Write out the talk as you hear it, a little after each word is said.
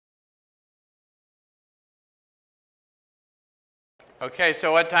Okay,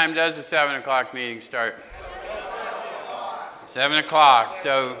 so what time does the 7 o'clock meeting start? 7 o'clock.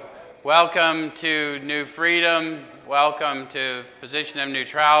 So welcome to New Freedom. Welcome to Position of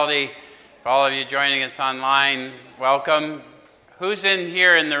Neutrality. For all of you joining us online, welcome. Who's in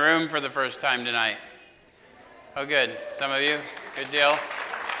here in the room for the first time tonight? Oh, good. Some of you? Good deal.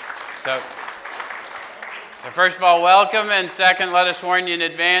 So first of all, welcome, and second, let us warn you in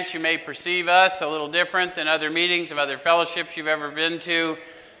advance, you may perceive us a little different than other meetings of other fellowships you've ever been to.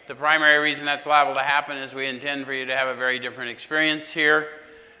 The primary reason that's liable to happen is we intend for you to have a very different experience here.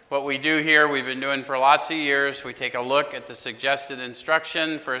 What we do here, we've been doing for lots of years. We take a look at the suggested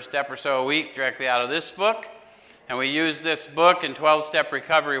instruction for a step or so a week directly out of this book, and we use this book in 12-step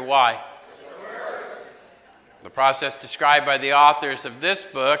recovery. Why? The process described by the authors of this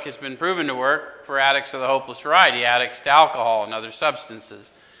book has been proven to work for addicts of the hopeless variety, addicts to alcohol and other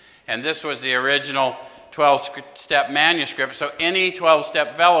substances. And this was the original 12-step manuscript, so any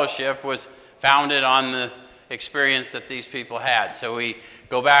 12-step fellowship was founded on the experience that these people had. So we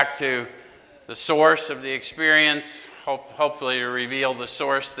go back to the source of the experience, hopefully to reveal the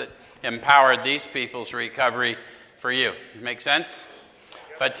source that empowered these people's recovery for you. Make sense?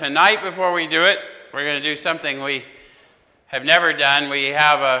 But tonight, before we do it, we're going to do something we have never done. We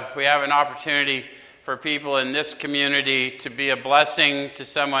have an opportunity for people in this community to be a blessing to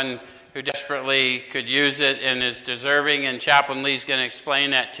someone who desperately could use it and is deserving, and Chaplain Lee's going to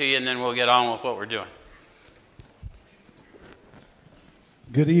explain that to you, and then we'll get on with what we're doing.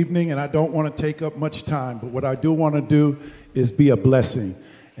 Good evening, and I don't want to take up much time, but what I do want to do is be a blessing.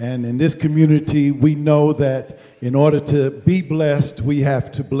 And in this community, we know that in order to be blessed, we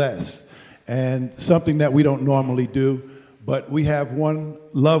have to bless. And something that we don't normally do, but we have one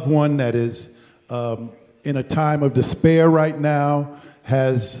loved one that is in a time of despair right now,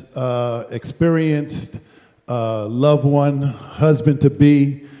 has experienced loved one,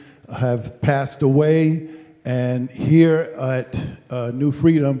 husband-to-be, have passed away. And here at New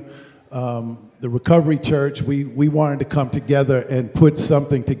Freedom, the Recovery Church, we wanted to come together and put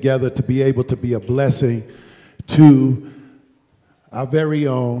something together to be able to be a blessing to our very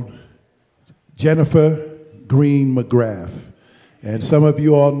own Jennifer Green McGrath. And some of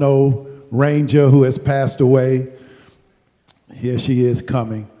you all know Ranger, who has passed away. Here she is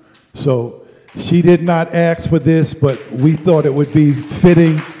coming. So she did not ask for this, but we thought it would be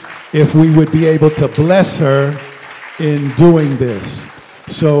fitting if we would be able to bless her in doing this.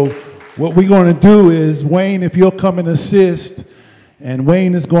 So what we're going to do is, Wayne, if you'll come and assist, and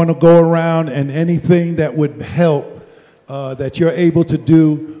Wayne is going to go around, and anything that would help that you're able to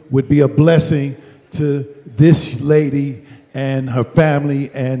do would be a blessing to this lady and her family,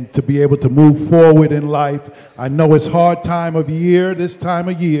 and to be able to move forward in life. I know it's hard time of year, this time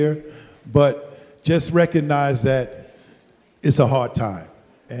of year, but just recognize that it's a hard time,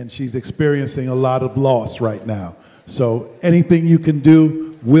 and she's experiencing a lot of loss right now. So anything you can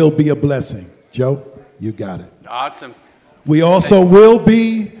do will be a blessing. Joe, you got it. Awesome. We also will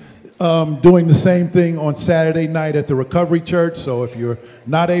be doing the same thing on Saturday night at the Recovery Church. So if you're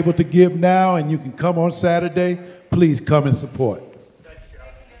not able to give now and you can come on Saturday, please come and support.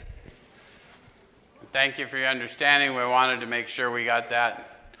 Thank you for your understanding. We wanted to make sure we got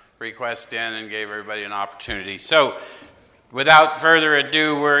that request in and gave everybody an opportunity. So without further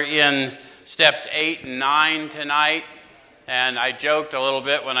ado, we're in steps 8 and 9 tonight. And I joked a little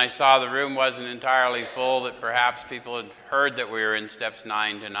bit when I saw the room wasn't entirely full that perhaps people had heard that we were in steps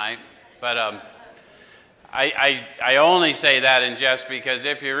 9 tonight. But I only say that in jest because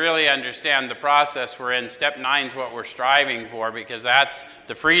if you really understand the process we're in, step 9 is what we're striving for, because that's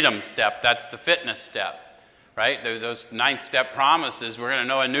the freedom step, that's the fitness step, right? Those 9th step promises, we're going to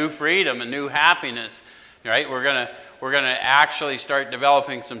know a new freedom, a new happiness, right? We're going to actually start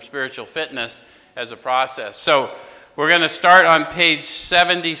developing some spiritual fitness as a process. So we're going to start on page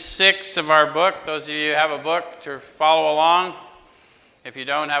 76 of our book. Those of you who have a book to follow along. If you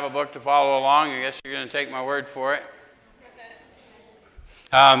don't have a book to follow along, I guess you're going to take my word for it.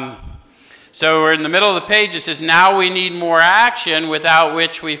 So we're in the middle of the page. It says, now we need more action, without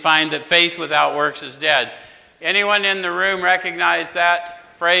which we find that faith without works is dead. Anyone in the room recognize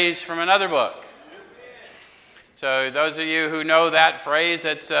that phrase from another book? So those of you who know that phrase,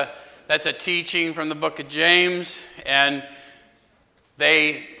 that's a teaching from the book of James, and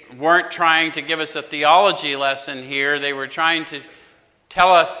they weren't trying to give us a theology lesson here. They were trying to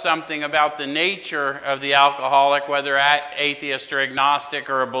tell us something about the nature of the alcoholic, whether atheist or agnostic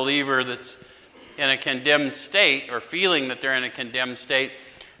or a believer that's in a condemned state or feeling that they're in a condemned state,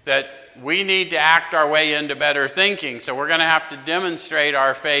 that we need to act our way into better thinking. So we're going to have to demonstrate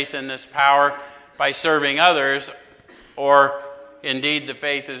our faith in this power by serving others, or indeed the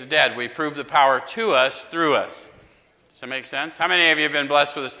faith is dead. We prove the power to us through us. Does that make sense? How many of you have been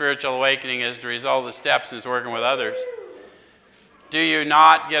blessed with a spiritual awakening as the result of the steps and is working with others? Do you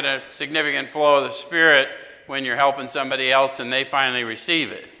not get a significant flow of the Spirit when you're helping somebody else and they finally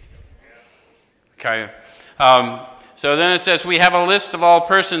receive it? Okay. So then it says, we have a list of all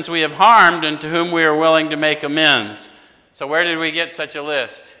persons we have harmed and to whom we are willing to make amends. So where did we get such a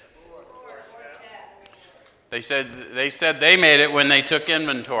list? They said they made it when they took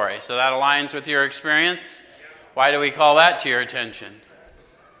inventory. So that aligns with your experience? Why do we call that to your attention?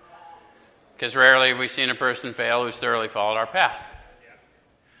 Because rarely have we seen a person fail who's thoroughly followed our path.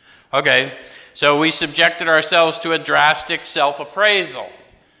 Okay, so we subjected ourselves to a drastic self-appraisal.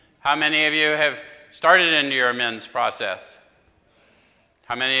 How many of you have started into your amends process?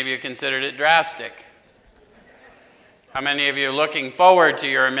 How many of you considered it drastic? How many of you are looking forward to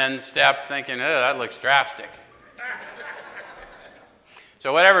your amends step thinking, oh, that looks drastic?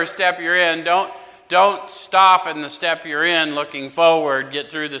 So whatever step you're in, don't stop in the step you're in looking forward. Get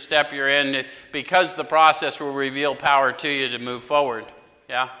through the step you're in because the process will reveal power to you to move forward.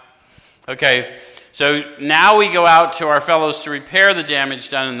 Yeah? Okay. So now we go out to our fellows to repair the damage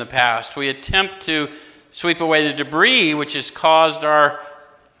done in the past. We attempt to sweep away the debris which has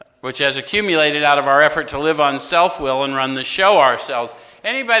accumulated out of our effort to live on self-will and run the show ourselves.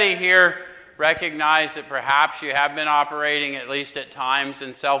 Anybody here recognize that perhaps you have been operating, at least at times,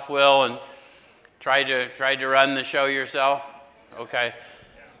 in self-will and tried to run the show yourself? Okay.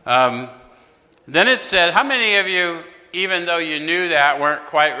 Then it says, how many of you, even though you knew that, weren't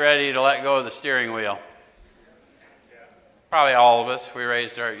quite ready to let go of the steering wheel? Probably all of us,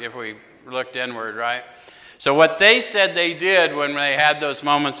 if we looked inward, right? So what they said they did when they had those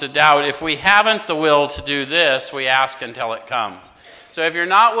moments of doubt, if we haven't the will to do this, we ask until it comes. So if you're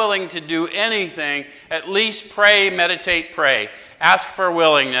not willing to do anything, at least pray, meditate, pray. Ask for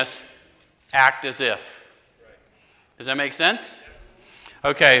willingness, act as if. Does that make sense?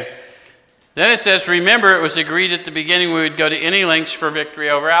 Okay. Then it says, remember, it was agreed at the beginning we would go to any lengths for victory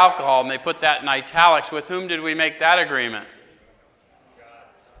over alcohol. And they put that in italics. With whom did we make that agreement?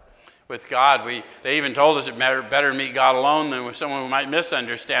 With God. They even told us it better meet God alone than with someone who might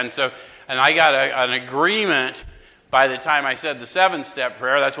misunderstand. And I got an agreement by the time I said the 7-step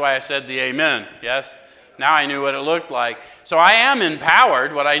prayer. That's why I said the amen. Yes? Now I knew what it looked like. So I am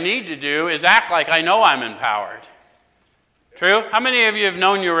empowered. What I need to do is act like I know I'm empowered. True? How many of you have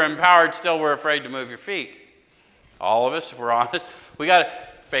known you were empowered, still were afraid to move your feet? All of us, if we're honest.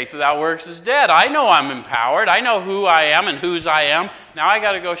 Faith without works is dead. I know I'm empowered. I know who I am and whose I am. Now I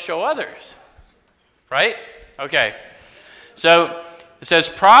got to go show others. Right? Okay. So it says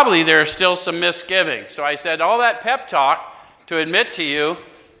probably there are still some misgivings. So I said all that pep talk to admit to you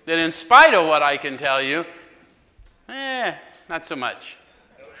that in spite of what I can tell you, not so much.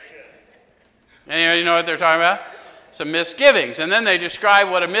 Anybody know what they're talking about? Some misgivings. And then they describe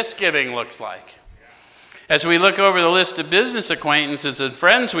what a misgiving looks like. As we look over the list of business acquaintances and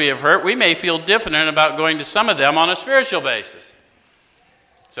friends we have hurt, we may feel diffident about going to some of them on a spiritual basis.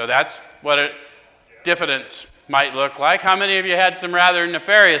 So that's what a diffidence might look like. How many of you had some rather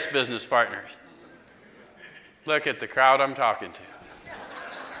nefarious business partners? Look at the crowd I'm talking to.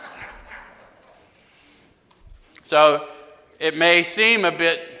 So it may seem a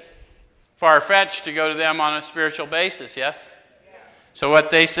bit far-fetched to go to them on a spiritual basis, yes? So what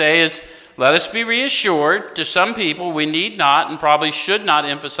they say is, let us be reassured, to some people we need not and probably should not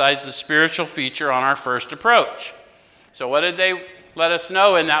emphasize the spiritual feature on our first approach. So what did they let us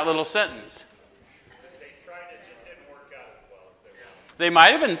know in that little sentence? They tried it, it didn't work out as well as they wanted. They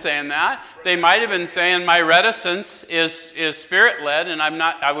might have been saying that. They might have been saying my reticence is spirit-led and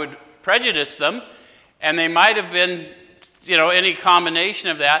I would prejudice them. And they might have been, any combination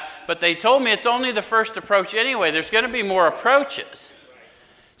of that. But they told me it's only the first approach anyway. There's going to be more approaches.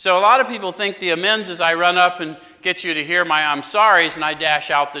 So a lot of people think the amends is I run up and get you to hear my I'm sorries and I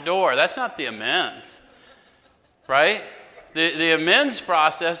dash out the door. That's not the amends, right? The amends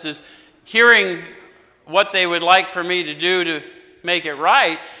process is hearing what they would like for me to do to make it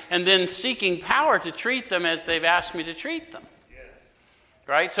right and then seeking power to treat them as they've asked me to treat them.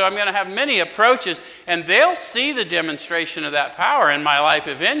 Right? So I'm going to have many approaches, and they'll see the demonstration of that power in my life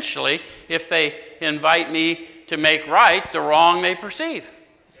eventually if they invite me to make right the wrong they perceive.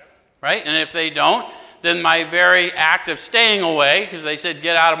 Right? And if they don't, then my very act of staying away, because they said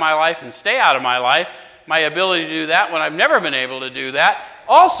get out of my life and stay out of my life, my ability to do that when I've never been able to do that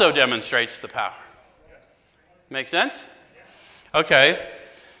also demonstrates the power. Make sense? Okay.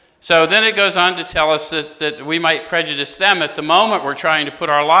 So then it goes on to tell us that we might prejudice them. At the moment, we're trying to put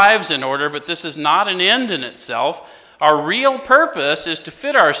our lives in order, but this is not an end in itself. Our real purpose is to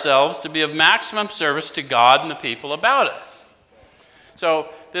fit ourselves to be of maximum service to God and the people about us. So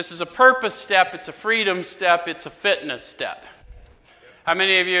this is a purpose step, it's a freedom step, it's a fitness step. How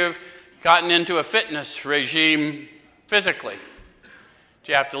many of you have gotten into a fitness regime physically?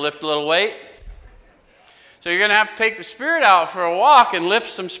 Do you have to lift a little weight? So you're going to have to take the spirit out for a walk and lift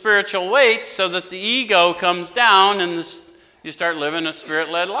some spiritual weights so that the ego comes down and you start living a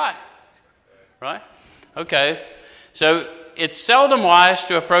spirit-led life. Right? Okay. So it's seldom wise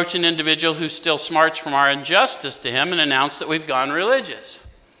to approach an individual who still smarts from our injustice to him and announce that we've gone religious.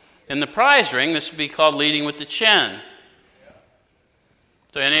 In the prize ring, this would be called leading with the chin.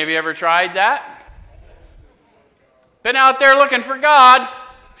 So any of you ever tried that? Been out there looking for God.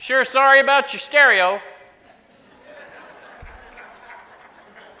 Sure sorry about your stereo.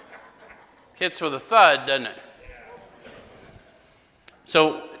 Hits with a thud, doesn't it?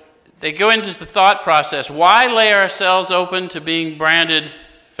 So they go into the thought process. Why lay ourselves open to being branded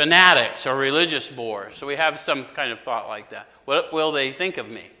fanatics or religious bores? So we have some kind of thought like that. What will they think of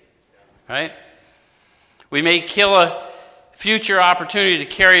me? Right? We may kill a future opportunity to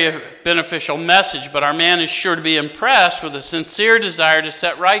carry a beneficial message, but our man is sure to be impressed with a sincere desire to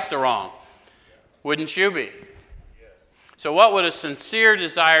set right the wrong. Wouldn't you be? So what would a sincere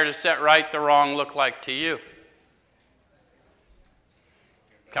desire to set right the wrong look like to you?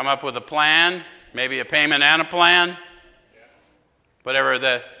 Come up with a plan, maybe a payment and a plan, whatever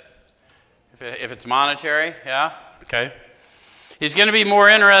if it's monetary, yeah? Okay. He's going to be more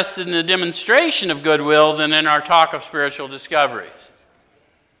interested in the demonstration of goodwill than in our talk of spiritual discoveries.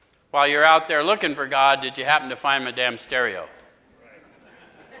 While you're out there looking for God, did you happen to find my damn stereo?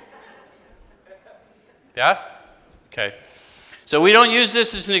 Yeah? Okay. So we don't use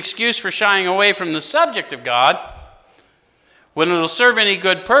this as an excuse for shying away from the subject of God. When it'll serve any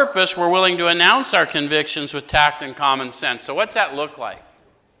good purpose, we're willing to announce our convictions with tact and common sense. So what's that look like?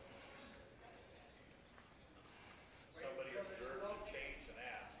 Somebody observes a change and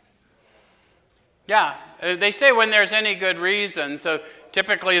asks. Yeah, they say when there's any good reason. So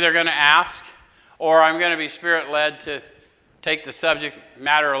typically they're going to ask, or I'm going to be spirit-led to take the subject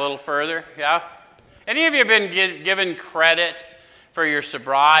matter a little further. Yeah? Any of you been given credit for your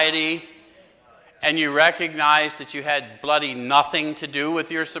sobriety, and you recognize that you had bloody nothing to do with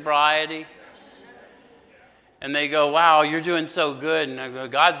your sobriety? And they go, wow, you're doing so good. And I go,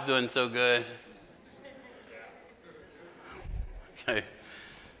 God's doing so good. Okay.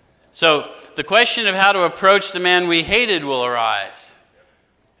 So the question of how to approach the man we hated will arise.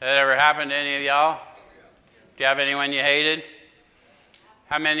 That ever happened to any of y'all? Do you have anyone you hated?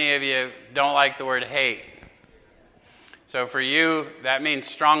 How many of you don't like the word hate? So for you, that means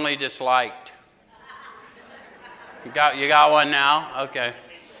strongly disliked. You got one now? Okay.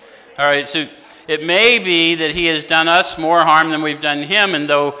 All right, so it may be that he has done us more harm than we've done him, and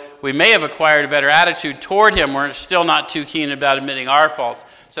though we may have acquired a better attitude toward him, we're still not too keen about admitting our faults.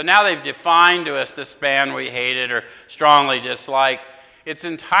 So now they've defined to us this man we hated or strongly disliked. It's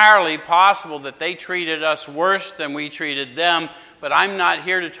entirely possible that they treated us worse than we treated them, but I'm not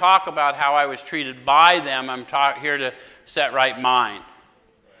here to talk about how I was treated by them. I'm here to set right mine.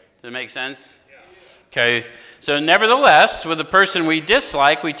 Does it make sense? Okay. So nevertheless, with the person we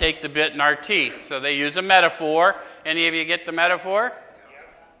dislike, we take the bit in our teeth. So they use a metaphor. Any of you get the metaphor?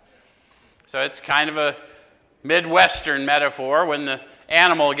 So it's kind of a Midwestern metaphor. When the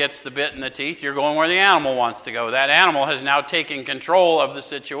animal gets the bit in the teeth, you're going where the animal wants to go. That animal has now taken control of the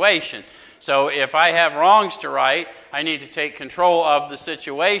situation. So if I have wrongs to right, I need to take control of the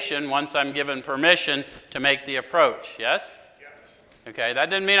situation once I'm given permission to make the approach. Yes? Okay, that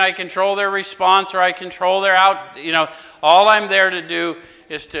doesn't mean I control their response or I control their all I'm there to do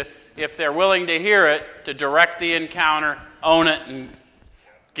is to, if they're willing to hear it, to direct the encounter, own it, and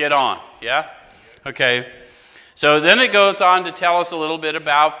get on. Yeah? Okay. So then it goes on to tell us a little bit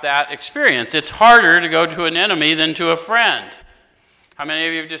about that experience. It's harder to go to an enemy than to a friend. How many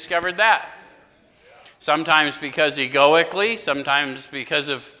of you have discovered that? Sometimes because egoically, sometimes because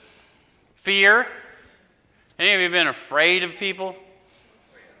of fear. Any of you been afraid of people?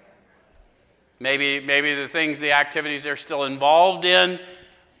 Maybe the things, the activities they're still involved in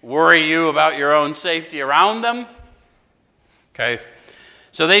worry you about your own safety around them. Okay.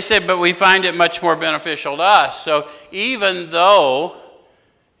 So they said, but we find it much more beneficial to us. So even though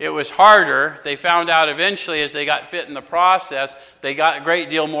it was harder, they found out eventually as they got fit in the process, they got a great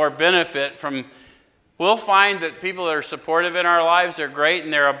deal more benefit from. We'll find that people that are supportive in our lives are great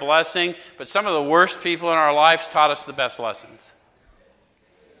and they're a blessing, but some of the worst people in our lives taught us the best lessons.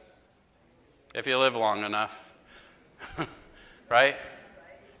 If you live long enough. Right?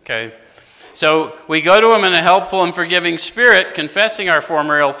 Okay. So we go to them in a helpful and forgiving spirit, confessing our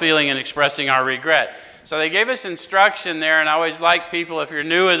former ill feeling and expressing our regret. So they gave us instruction there, and I always like people, if you're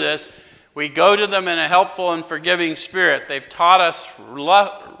new to this, we go to them in a helpful and forgiving spirit. They've taught us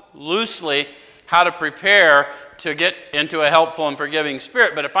loosely how to prepare to get into a helpful and forgiving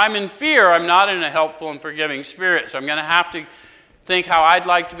spirit. But if I'm in fear, I'm not in a helpful and forgiving spirit. So I'm going to have to think how I'd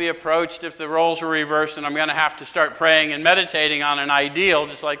like to be approached if the roles were reversed, and I'm going to have to start praying and meditating on an ideal,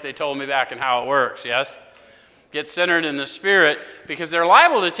 just like they told me back in How It Works, yes? Get centered in the Spirit, because they're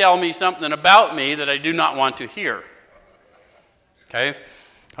liable to tell me something about me that I do not want to hear. Okay?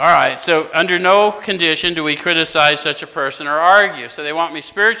 All right, so under no condition do we criticize such a person or argue. So they want me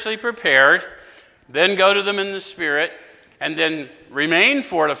spiritually prepared, then go to them in the Spirit, and then remain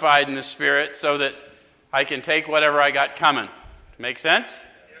fortified in the Spirit so that I can take whatever I got coming. Make sense?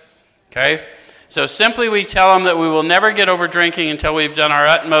 Okay? So simply we tell them that we will never get over drinking until we've done our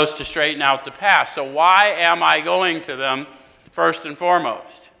utmost to straighten out the past. So why am I going to them first and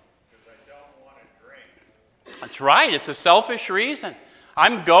foremost? Because I don't want to drink. That's right. It's a selfish reason.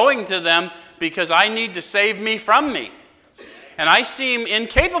 I'm going to them because I need to save me from me. And I seem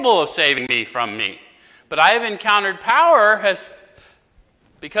incapable of saving me from me. But I have encountered power.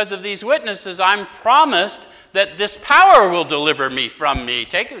 Because of these witnesses, I'm promised that this power will deliver me from me.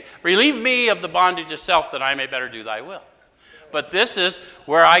 Relieve me of the bondage of self, that I may better do thy will. But this is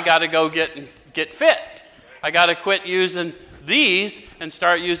where I got to go get fit. I got to quit using these and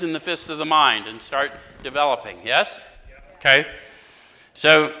start using the fists of the mind and start developing. Yes? Okay.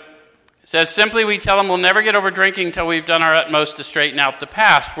 So it says, simply we tell them we'll never get over drinking until we've done our utmost to straighten out the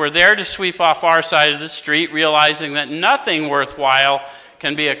past. We're there to sweep off our side of the street, realizing that nothing worthwhile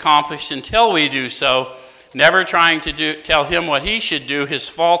can be accomplished until we do so, never trying to tell him what he should do. His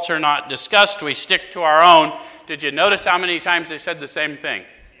faults are not discussed. We stick to our own. Did you notice how many times they said the same thing?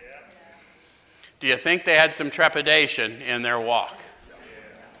 Yeah. Do you think they had some trepidation in their walk? Yeah.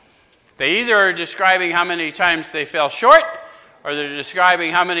 They either are describing how many times they fell short, or they're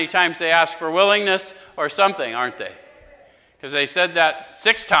describing how many times they asked for willingness or something, aren't they? Because they said that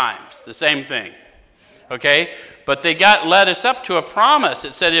 6 times, the same thing. Okay? But they led us up to a promise.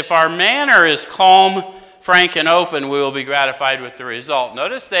 It said, if our manner is calm, frank, and open, we will be gratified with the result.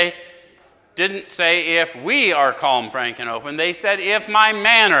 Notice they didn't say if we are calm, frank, and open. They said if my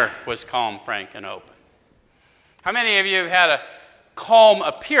manner was calm, frank, and open. How many of you have had a calm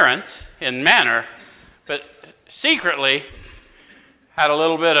appearance in manner, but secretly had a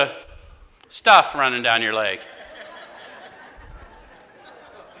little bit of stuff running down your leg?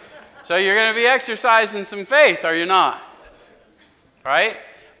 So you're going to be exercising some faith, are you not? Right?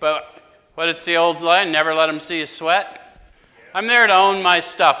 But what is the old line? Never let them see you sweat. I'm there to own my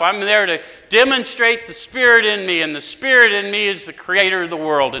stuff. I'm there to demonstrate the Spirit in me, and the Spirit in me is the creator of the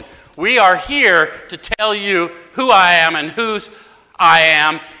world. And we are here to tell you who I am and whose I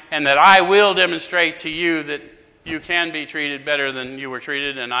am, and that I will demonstrate to you that you can be treated better than you were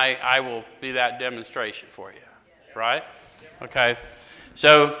treated, and I will be that demonstration for you. Right? Okay.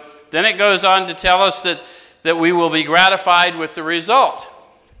 So then it goes on to tell us that we will be gratified with the result.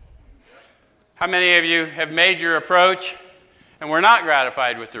 How many of you have made your approach and were not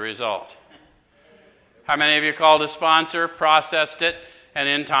gratified with the result? How many of you called a sponsor, processed it, and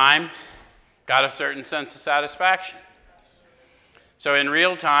in time got a certain sense of satisfaction? So in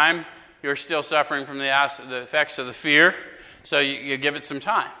real time, you're still suffering from the effects of the fear, so you give it some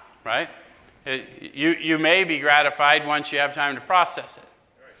time, right? You may be gratified once you have time to process it.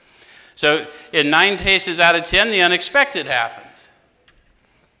 So in 9 cases out of 10, the unexpected happens.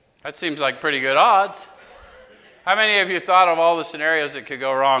 That seems like pretty good odds. How many of you thought of all the scenarios that could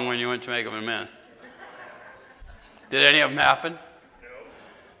go wrong when you went to make them amend? Did any of them happen? No.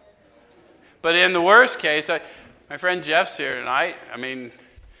 But in the worst case, my friend Jeff's here tonight. I mean,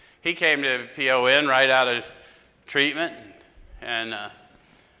 he came to PON right out of treatment and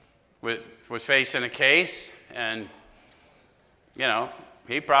was facing a case, and, you know,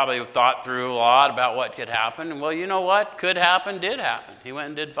 he probably thought through a lot about what could happen. And, well, you know what? Could happen, did happen. He went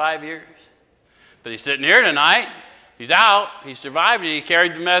and did 5 years. But he's sitting here tonight. He's out. He survived it. He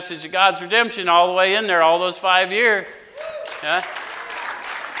carried the message of God's redemption all the way in there, all those 5 years. Yeah?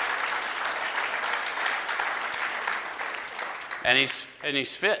 And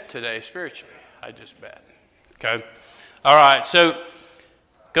he's fit today spiritually, I just bet. Okay? All right, so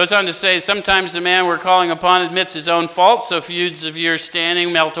goes on to say, sometimes the man we're calling upon admits his own faults, so feuds of years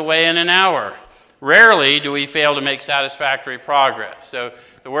standing melt away in an hour. Rarely do we fail to make satisfactory progress. So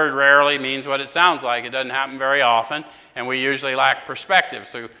the word rarely means what it sounds like. It doesn't happen very often, and we usually lack perspective.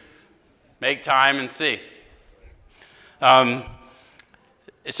 So make time and see.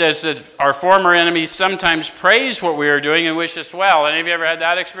 It says that our former enemies sometimes praise what we are doing and wish us well. Any of you ever had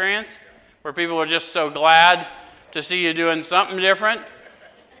that experience? Where people are just so glad to see you doing something different?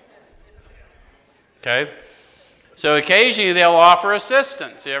 Okay. So occasionally they'll offer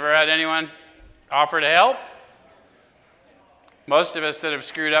assistance. You ever had anyone offer to help? Most of us that have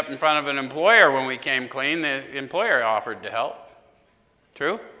screwed up in front of an employer when we came clean, the employer offered to help.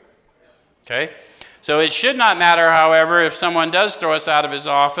 True? Okay. So it should not matter, however, if someone does throw us out of his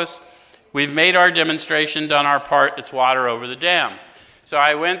office. We've made our demonstration, done our part. It's water over the dam. So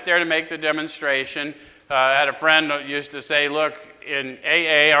I went there to make the demonstration. I had a friend that used to say, look, in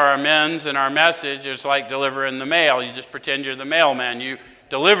AA, our amends and our message is like delivering the mail. You just pretend you're the mailman. You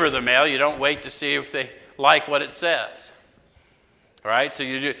deliver the mail. You don't wait to see if they like what it says. All right? So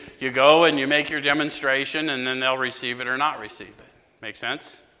you go and you make your demonstration, and then they'll receive it or not receive it. Make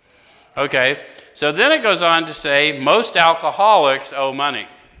sense? Okay. So then it goes on to say, most alcoholics owe money.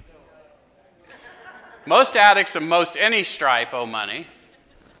 Most addicts of most any stripe owe money.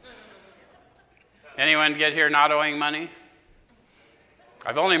 Anyone get here not owing money?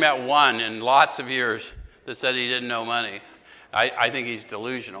 I've only met one in lots of years that said he didn't owe money. I think he's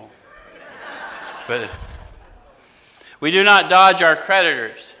delusional. But we do not dodge our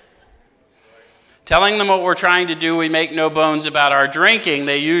creditors. Telling them what we're trying to do, we make no bones about our drinking.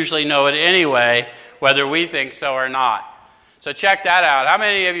 They usually know it anyway, whether we think so or not. So check that out. How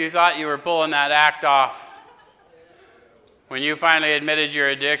many of you thought you were pulling that act off? When you finally admitted your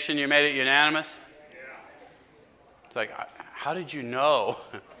addiction, you made it unanimous? It's like, how did you know?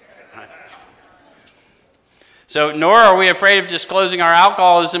 So, nor are we afraid of disclosing our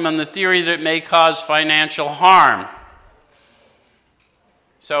alcoholism on the theory that it may cause financial harm.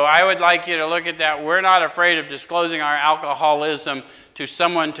 So I would like you to look at that. We're not afraid of disclosing our alcoholism to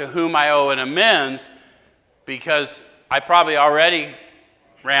someone to whom I owe an amends, because I probably already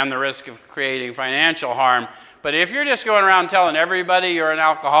ran the risk of creating financial harm. But if you're just going around telling everybody you're an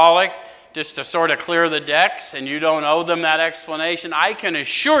alcoholic just to sort of clear the decks and you don't owe them that explanation, I can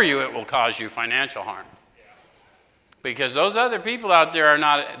assure you it will cause you financial harm. Because those other people out there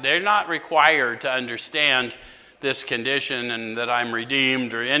they're not required to understand this condition and that I'm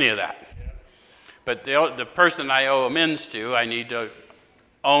redeemed or any of that. But the person I owe amends to, I need to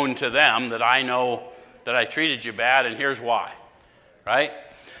own to them that I know that I treated you bad and here's why. Right?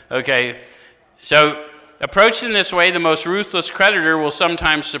 Okay, so approached in this way, the most ruthless creditor will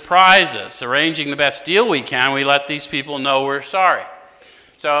sometimes surprise us. Arranging the best deal we can, we let these people know we're sorry.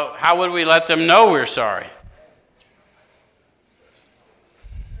 So how would we let them know we're sorry?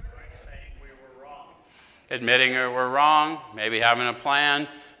 Admitting that we're wrong, maybe having a plan,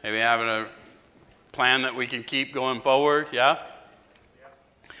 maybe having a plan that we can keep going forward, yeah?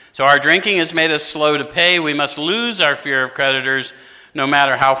 So our drinking has made us slow to pay. We must lose our fear of creditors no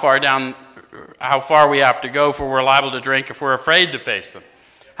matter how far we have to go, for we're liable to drink if we're afraid to face them.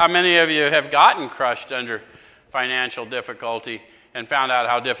 How many of you have gotten crushed under financial difficulty and found out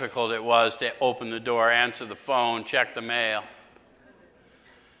how difficult it was to open the door, answer the phone, check the mail?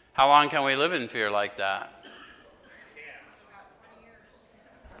 How long can we live in fear like that?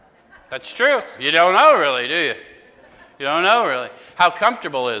 That's true. You don't know really, do you? You don't know really. How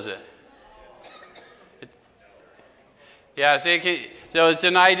comfortable is it? Yeah, see, so it's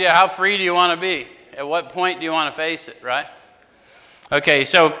an idea, how free do you want to be? At what point do you want to face it, right? Okay,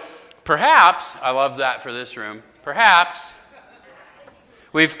 so perhaps, I love that for this room, perhaps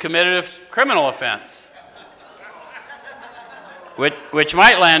we've committed a criminal offense, which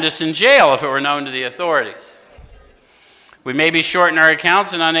might land us in jail if it were known to the authorities. We may be short in our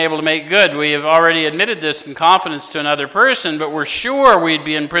accounts and unable to make good. We have already admitted this in confidence to another person, but we're sure we'd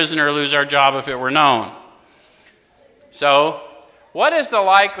be in prison or lose our job if it were known. So, what is the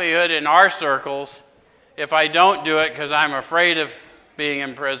likelihood in our circles if I don't do it because I'm afraid of being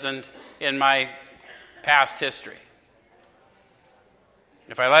imprisoned in my past history?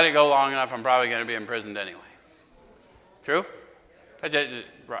 If I let it go long enough, I'm probably going to be imprisoned anyway. True?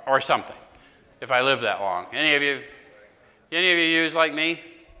 Or something, if I live that long. Any of you use like me?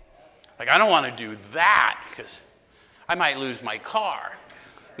 Like, I don't want to do that because I might lose my car.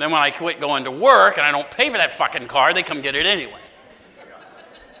 Then when I quit going to work and I don't pay for that fucking car, they come get it anyway.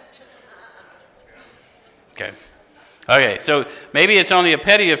 Okay, so maybe it's only a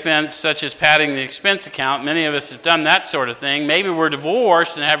petty offense such as padding the expense account. Many of us have done that sort of thing. Maybe we're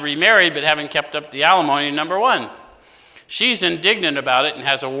divorced and have remarried but haven't kept up the alimony, number one. She's indignant about it and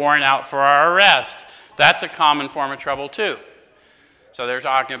has a warrant out for our arrest. That's a common form of trouble too. So they're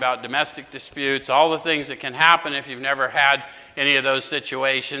talking about domestic disputes, all the things that can happen if you've never had any of those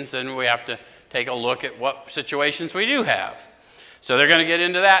situations, and we have to take a look at what situations we do have. So they're going to get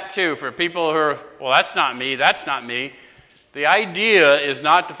into that too. For people who are, well, that's not me, that's not me. The idea is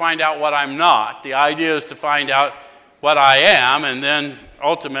not to find out what I'm not. The idea is to find out what I am, and then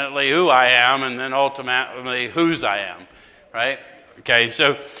ultimately who I am, and then ultimately whose I am, right? Okay,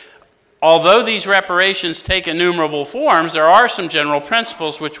 so although these reparations take innumerable forms, there are some general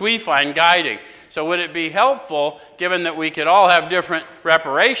principles which we find guiding. So would it be helpful, given that we could all have different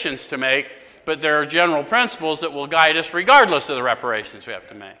reparations to make, but there are general principles that will guide us regardless of the reparations we have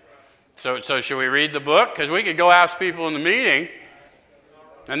to make? So should we read the book? Because we could go ask people in the meeting,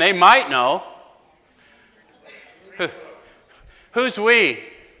 and they might know. Who's we?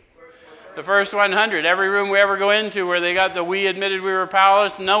 The first 100. Every room we ever go into where they got the we admitted we were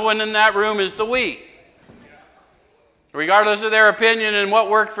powerless, no one in that room is the we. Regardless of their opinion and what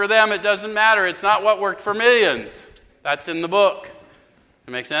worked for them, it doesn't matter. It's not what worked for millions. That's in the book.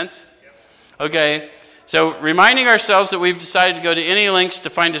 That make sense? Okay. So reminding ourselves that we've decided to go to any lengths to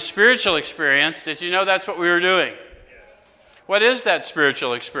find a spiritual experience. Did you know that's what we were doing? Yes. What is that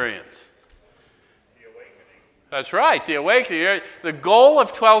spiritual experience? The awakening. That's right, the awakening. The goal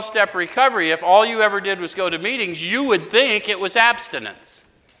of 12-step recovery, if all you ever did was go to meetings, you would think it was abstinence.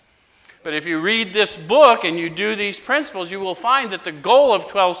 But if you read this book and you do these principles, you will find that the goal of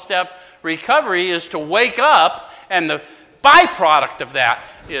 12-step recovery is to wake up, and the byproduct of that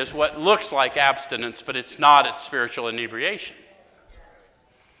is what looks like abstinence, but it's not. It's spiritual inebriation.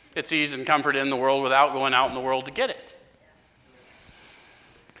 It's ease and comfort in the world without going out in the world to get it.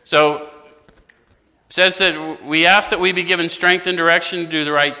 So, it says that we ask that we be given strength and direction to do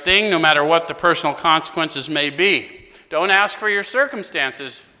the right thing, no matter what the personal consequences may be. Don't ask for your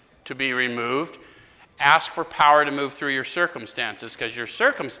circumstances to be removed. Ask for power to move through your circumstances, because your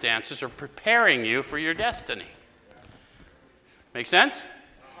circumstances are preparing you for your destiny. Make sense?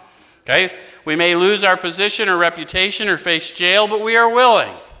 Okay? We may lose our position or reputation or face jail, but we are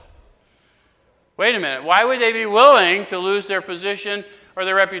willing. Wait a minute. Why would they be willing to lose their position or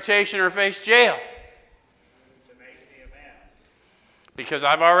their reputation or face jail? To make me a man. Because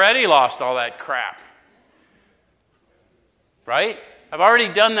I've already lost all that crap. Right? I've already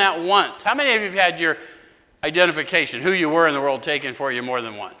done that once. How many of you have had your identification, who you were in the world, taken for you more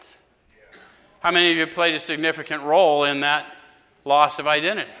than once? Yeah. How many of you played a significant role in that loss of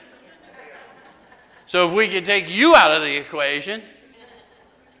identity? So if we could take you out of the equation,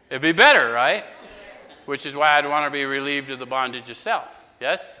 it'd be better, right? Which is why I'd want to be relieved of the bondage of self.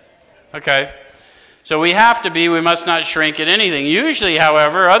 Yes? Okay. So we must not shrink at anything. Usually,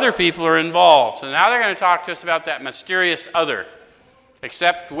 however, other people are involved. So now they're going to talk to us about that mysterious other.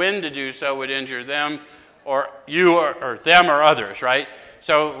 Except when to do so would injure them or you or them or others, right?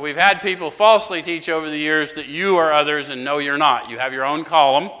 So we've had people falsely teach over the years that you are others, and no, you're not. You have your own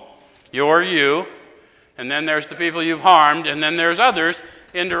column, you're you, and then there's the people you've harmed, and then there's others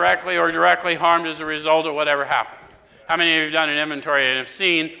indirectly or directly harmed as a result of whatever happened. How many of you have done an inventory and have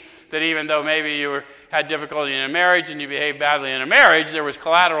seen that even though maybe you had difficulty in a marriage and you behaved badly in a marriage, there was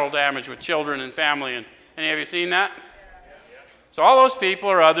collateral damage with children and family? And any of you seen that? So all those people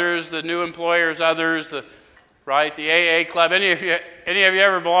are others, the new employers, others, the AA club. Any of you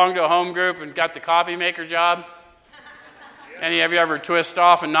ever belonged to a home group and got the coffee maker job? Any of you ever twist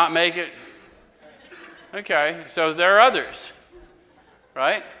off and not make it? Okay, so there are others,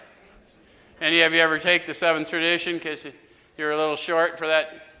 right? Any of you ever take the seventh tradition because you're a little short for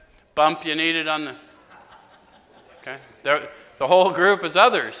that bump you needed on the... Okay, the whole group is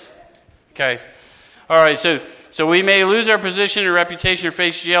others. Okay, all right, so we may lose our position or reputation or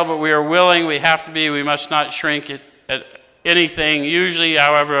face jail, but we are willing, we have to be, we must not shrink at anything. Usually,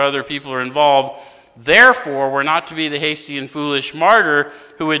 however, other people are involved. Therefore, we're not to be the hasty and foolish martyr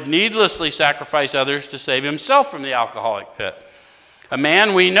who would needlessly sacrifice others to save himself from the alcoholic pit. A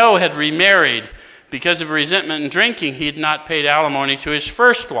man we know had remarried. Because of resentment and drinking, he had not paid alimony to his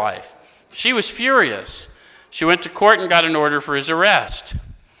first wife. She was furious. She went to court and got an order for his arrest.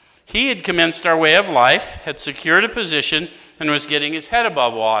 He had commenced our way of life, had secured a position, and was getting his head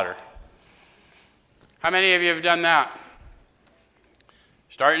above water. How many of you have done that?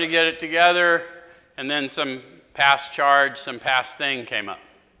 Starting to get it together, and then some past charge, some past thing came up.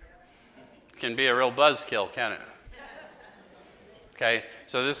 It can be a real buzzkill, can't it? Okay,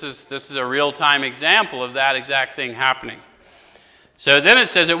 so this is a real-time example of that exact thing happening. So then it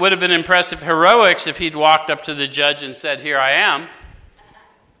says it would have been impressive heroics if he'd walked up to the judge and said, "Here I am."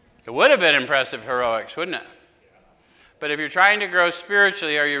 It would have been impressive heroics, wouldn't it? But if you're trying to grow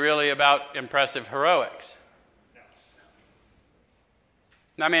spiritually, are you really about impressive heroics?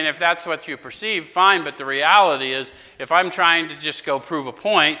 I mean, if that's what you perceive, fine, but the reality is, if I'm trying to just go prove a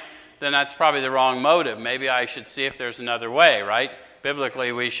point, then that's probably the wrong motive. Maybe I should see if there's another way, right?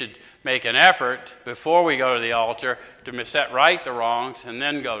 Biblically, we should make an effort before we go to the altar to set right the wrongs and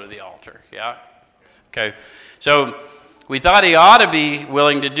then go to the altar, yeah? Okay, so we thought he ought to be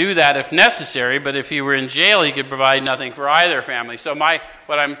willing to do that if necessary, but if he were in jail, he could provide nothing for either family. So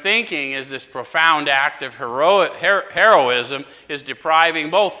what I'm thinking is this profound act of heroism is depriving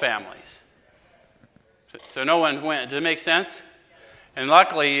both families. So no one wins. Does it make sense? And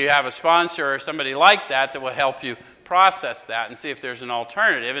luckily, you have a sponsor or somebody like that will help you process that and see if there's an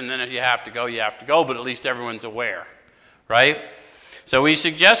alternative. And then if you have to go, you have to go, but at least everyone's aware, right? So we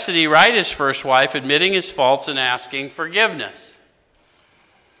suggested he write his first wife, admitting his faults and asking forgiveness.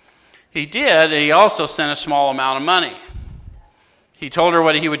 He did, and he also sent a small amount of money. He told her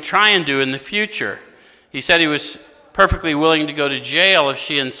what he would try and do in the future. He said he was perfectly willing to go to jail if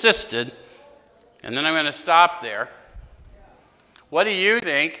she insisted. And then I'm going to stop there. What do you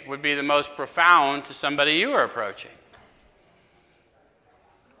think would be the most profound to somebody you are approaching?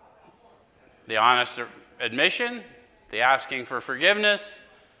 The honest admission? The asking for forgiveness,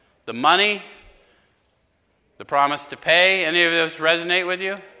 the money, the promise to pay, any of those resonate with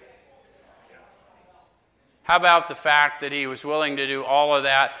you? How about the fact that he was willing to do all of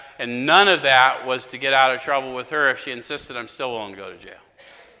that, and none of that was to get out of trouble with her if she insisted, I'm still willing to go to jail?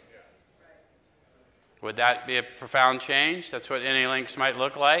 Would that be a profound change? That's what any links might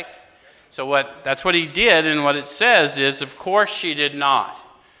look like. So that's what he did, and what it says is, of course she did not.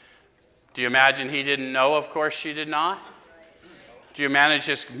 Do you imagine he didn't know, of course she did not? Do you imagine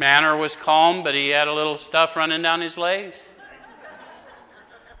his manner was calm, but he had a little stuff running down his legs?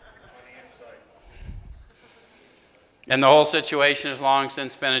 And the whole situation has long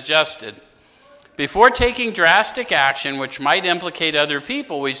since been adjusted. Before taking drastic action which might implicate other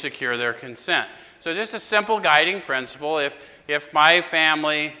people, we secure their consent. So just a simple guiding principle. If my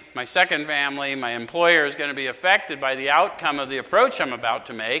family, my second family, my employer is going to be affected by the outcome of the approach I'm about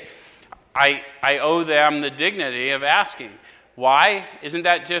to make, I owe them the dignity of asking. Why? Isn't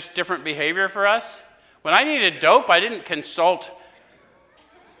that just different behavior for us? When I needed dope, I didn't consult.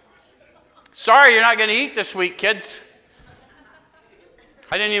 Sorry, you're not going to eat this week, kids.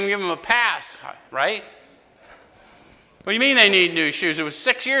 I didn't even give them a pass, right? What do you mean they need new shoes? It was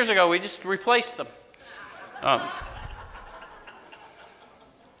 6 years ago. We just replaced them.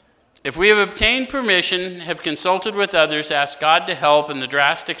 If we have obtained permission, have consulted with others, asked God to help, and the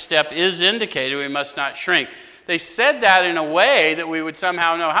drastic step is indicated, we must not shrink. They said that in a way that we would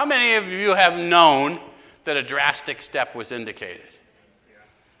somehow know. How many of you have known that a drastic step was indicated?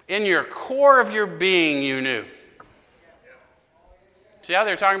 In your core of your being, you knew. See how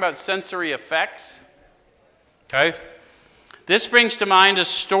they're talking about sensory effects? Okay. This brings to mind a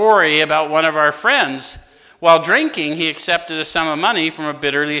story about one of our friends. While drinking, he accepted a sum of money from a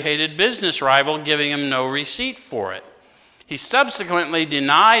bitterly hated business rival, giving him no receipt for it. He subsequently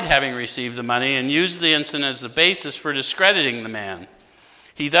denied having received the money and used the incident as the basis for discrediting the man.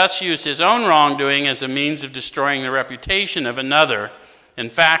 He thus used his own wrongdoing as a means of destroying the reputation of another. In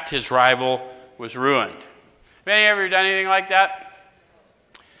fact, his rival was ruined. Have any of you ever done anything like that?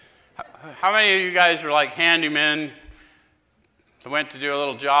 How many of you guys were like handymen? Went to do a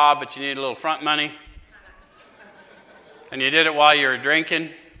little job, but you need a little front money? And you did it while you were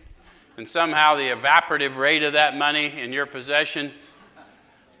drinking, and somehow the evaporative rate of that money in your possession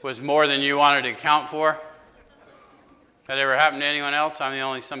was more than you wanted to account for? That ever happened to anyone else? I'm the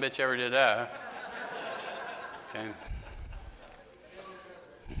only some bitch ever did that. Okay.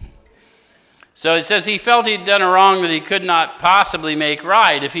 So it says he felt he'd done a wrong that he could not possibly make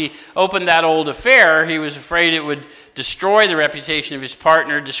right. If he opened that old affair, he was afraid it would destroy the reputation of his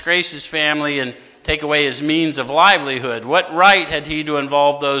partner, disgrace his family, and take away his means of livelihood. What right had he to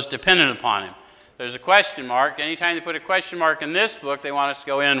involve those dependent upon him? There's a question mark. Anytime they put a question mark in this book, they want us to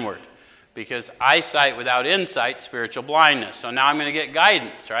go inward. Because eyesight without insight, spiritual blindness. So now I'm going to get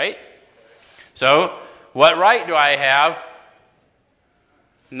guidance, right? So, what right do I have?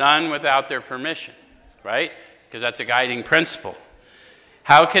 None without their permission, right? Because that's a guiding principle.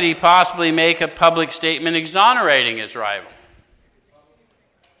 How could he possibly make a public statement exonerating his rival?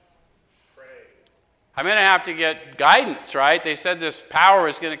 I'm going to have to get guidance, right? They said this power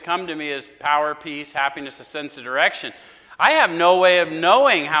is going to come to me as power, peace, happiness, a sense of direction. I have no way of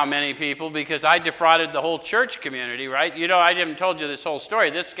knowing how many people because I defrauded the whole church community, right? You know, I haven't told you this whole story.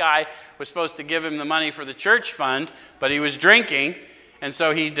 This guy was supposed to give him the money for the church fund, but he was drinking, and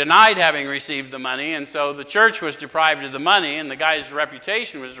so he denied having received the money, and so the church was deprived of the money, and the guy's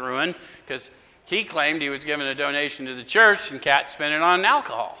reputation was ruined because he claimed he was giving a donation to the church, and Kat spent it on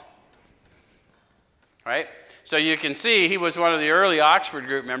alcohol. Right? So you can see he was one of the early Oxford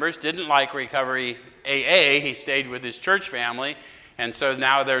group members, didn't like recovery AA. He stayed with his church family, and so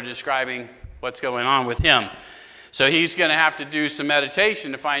now they're describing what's going on with him. So he's going to have to do some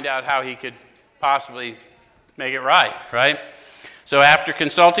meditation to find out how he could possibly make it right? So after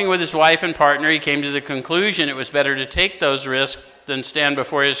consulting with his wife and partner, he came to the conclusion it was better to take those risks than stand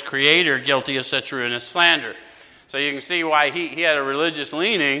before his Creator guilty of such ruinous slander. So you can see why he had a religious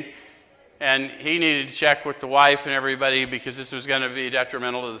leaning, and he needed to check with the wife and everybody because this was going to be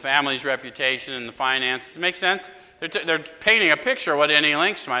detrimental to the family's reputation and the finances. Does it make sense? They're painting a picture of what any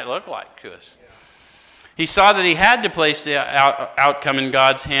links might look like to us. He saw that he had to place the outcome in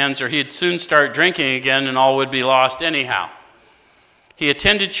God's hands or he'd soon start drinking again and all would be lost anyhow. He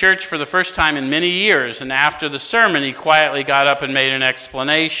attended church for the first time in many years, and after the sermon, he quietly got up and made an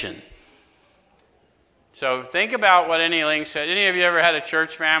explanation. So think about what any link said. Any of you ever had a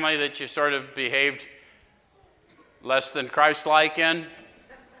church family that you sort of behaved less than Christ-like in?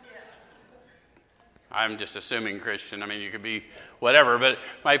 I'm just assuming Christian. I mean, you could be whatever. But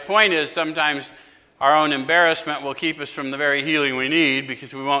my point is sometimes our own embarrassment will keep us from the very healing we need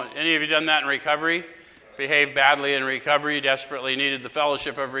because we won't. Any of you done that in recovery? Behaved badly in recovery, desperately needed the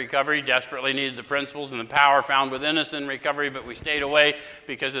fellowship of recovery, desperately needed the principles and the power found within us in recovery, but we stayed away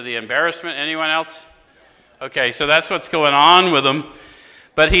because of the embarrassment. Anyone else? Okay, so that's what's going on with him.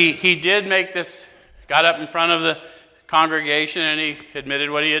 But he did make this, got up in front of the congregation and he admitted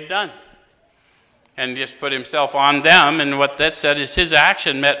what he had done. And just put himself on them. And what that said is his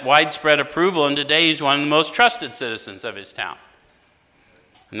action met widespread approval, and today he's one of the most trusted citizens of his town.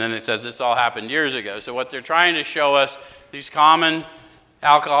 And then it says this all happened years ago. So what they're trying to show us, these common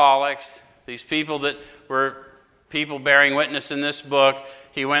alcoholics, these people that were people bearing witness in this book,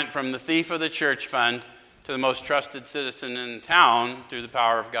 he went from the thief of the church fund to the most trusted citizen in town through the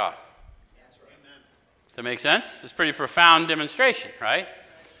power of God. Does that make sense? It's a pretty profound demonstration, right?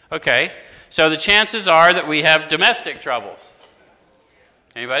 Okay. So the chances are that we have domestic troubles.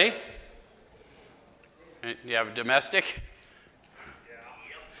 Anybody? You have a domestic?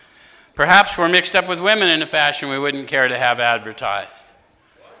 Perhaps we're mixed up with women in a fashion we wouldn't care to have advertised.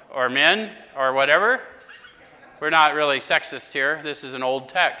 Or men, or whatever. We're not really sexist here. This is an old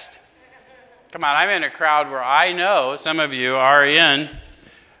text. Come on, I'm in a crowd where I know some of you are in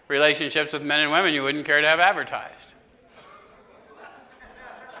relationships with men and women you wouldn't care to have advertised.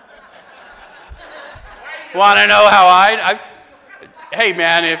 Want to know how I... Hey,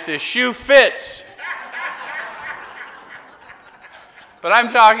 man, if the shoe fits... But I'm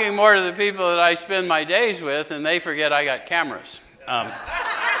talking more to the people that I spend my days with, and they forget I got cameras.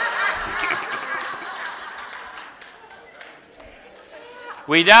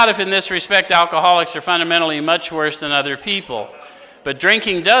 We doubt if in this respect alcoholics are fundamentally much worse than other people. But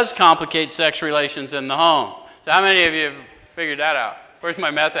drinking does complicate sex relations in the home. So how many of you have figured that out? Where's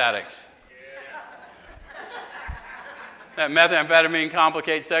my meth addicts? That methamphetamine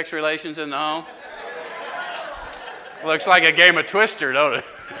complicates sex relations in the home? Looks like a game of Twister, don't it?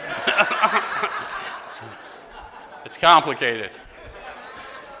 It's complicated.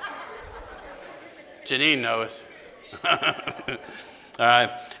 Janine knows. All right.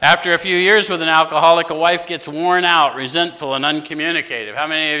 After a few years with an alcoholic, a wife gets worn out, resentful, and uncommunicative. How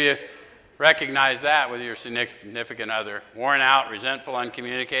many of you recognize that with your significant other? Worn out, resentful,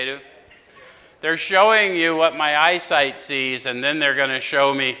 uncommunicative? They're showing you what my eyesight sees, and then they're going to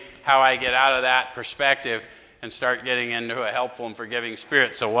show me how I get out of that perspective and start getting into a helpful and forgiving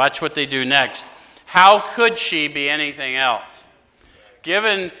spirit. So watch what they do next. How could she be anything else?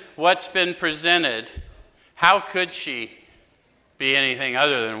 Given what's been presented, how could she be anything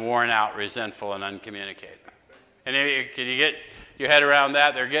other than worn out, resentful, and uncommunicative? And can you get your head around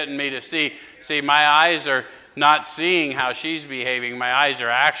that? They're getting me to see, my eyes are not seeing how she's behaving. My eyes are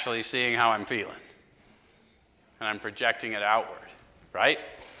actually seeing how I'm feeling. And I'm projecting it outward, right?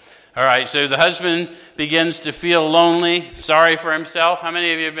 All right, so the husband begins to feel lonely, sorry for himself. How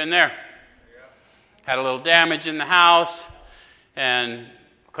many of you have been there? Had a little damage in the house, and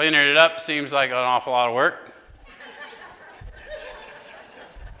cleaning it up seems like an awful lot of work.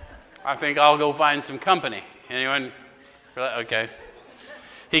 I think I'll go find some company. Anyone? Okay.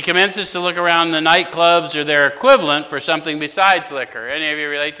 He commences to look around the nightclubs or their equivalent for something besides liquor. Any of you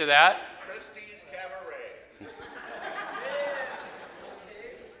relate to that? Christie's Cabaret.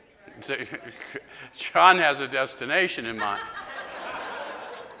 So, John has a destination in mind.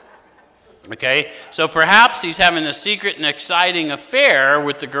 Okay, so perhaps he's having a secret and exciting affair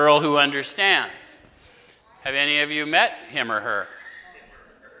with the girl who understands. Have any of you met him or her?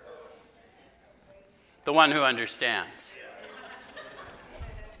 The one who understands.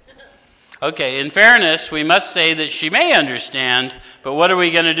 Okay, in fairness, we must say that she may understand, but what are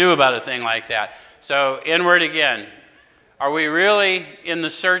we going to do about a thing like that? So, inward again. Are we really in the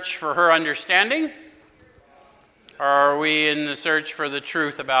search for her understanding? Or are we in the search for the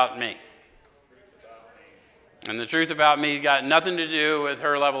truth about me? And the truth about me got nothing to do with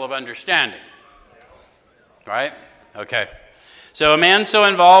her level of understanding. Right? Okay. So a man so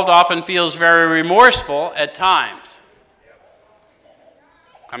involved often feels very remorseful at times.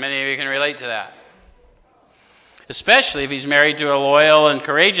 How many of you can relate to that? Especially if he's married to a loyal and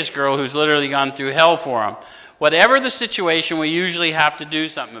courageous girl who's literally gone through hell for him. Whatever the situation, we usually have to do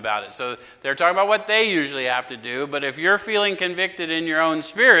something about it. So they're talking about what they usually have to do, but if you're feeling convicted in your own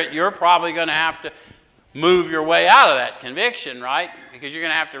spirit, you're probably going to have to move your way out of that conviction, right? Because you're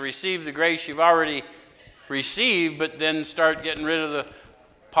going to have to receive the grace you've already received, but then start getting rid of the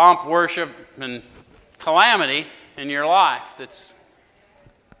pomp, worship, and calamity in your life that's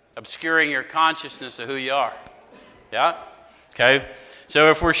obscuring your consciousness of who you are. Yeah? Okay. So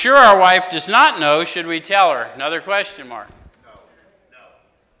if we're sure our wife does not know, should we tell her? Another question mark.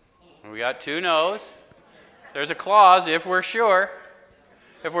 No. We got 2 no's. There's a clause, if we're sure.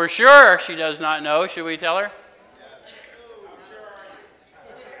 If we're sure she does not know, should we tell her?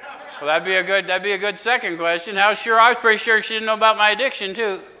 Well, that'd be a good second question. How sure? I was pretty sure she didn't know about my addiction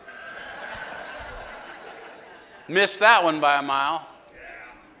too. Missed that one by a mile.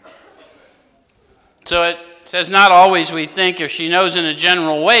 So it says not always we think if she knows in a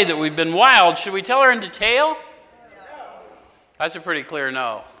general way that we've been wild. Should we tell her in detail? That's a pretty clear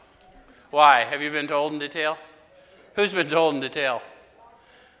no. Why? Have you been told in detail? Who's been told in detail?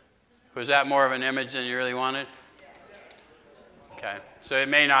 Was that more of an image than you really wanted? Okay. So it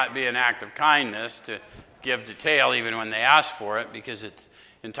may not be an act of kindness to give detail even when they ask for it, because it's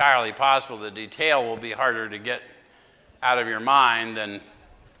entirely possible the detail will be harder to get out of your mind than...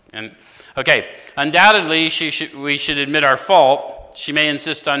 Okay, undoubtedly we should admit our fault. She may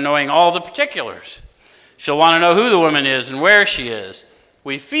insist on knowing all the particulars. She'll want to know who the woman is and where she is.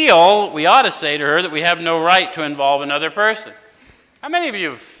 We feel we ought to say to her that we have no right to involve another person. How many of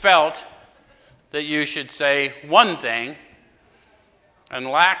you have felt that you should say one thing and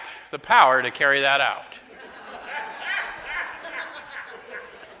lacked the power to carry that out?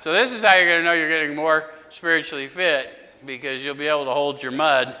 So this is how you're going to know you're getting more spiritually fit, because you'll be able to hold your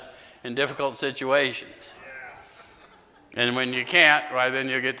mud in difficult situations. And when you can't, why then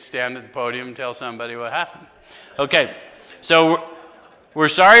you'll get to stand at the podium and tell somebody what happened. Okay, so we're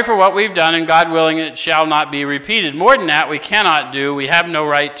sorry for what we've done, and God willing it shall not be repeated. More than that, we cannot do. We have no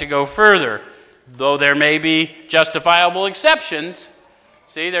right to go further, though there may be justifiable exceptions.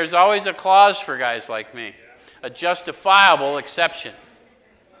 See, there's always a clause for guys like me, a justifiable exception.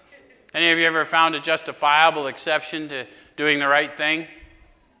 Any of you ever found a justifiable exception to doing the right thing?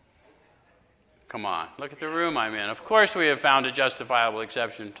 Come on, look at the room I'm in. Of course we have found a justifiable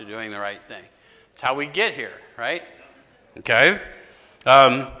exception to doing the right thing. It's how we get here, right? Okay.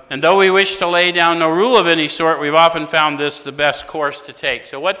 And though we wish to lay down no rule of any sort, we've often found this the best course to take.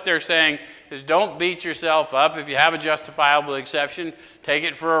 So what they're saying is don't beat yourself up. If you have a justifiable exception, take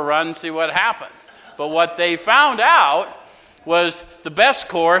it for a run, see what happens. But what they found out was the best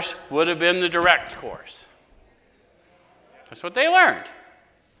course would have been the direct course. That's what they learned.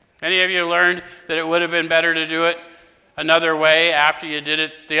 Any of you learned that it would have been better to do it another way after you did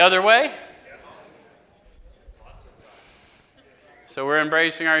it the other way? So we're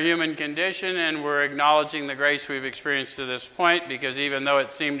embracing our human condition, and we're acknowledging the grace we've experienced to this point, because even though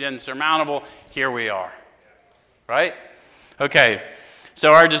it seemed insurmountable, here we are. Right? Okay.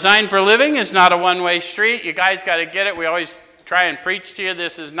 So our design for living is not a one-way street. You guys got to get it. We always try and preach to you.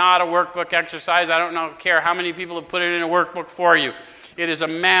 This is not a workbook exercise. I don't care how many people have put it in a workbook for you. It is a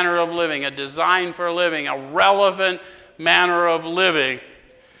manner of living, a design for living, a relevant manner of living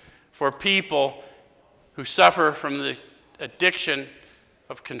for people who suffer from the addiction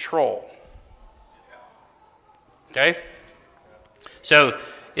of control. Okay? So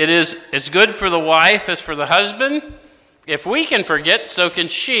it is as good for the wife as for the husband. If we can forget, so can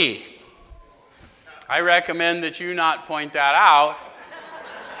she. I recommend that you not point that out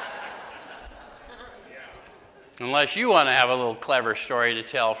unless you want to have a little clever story to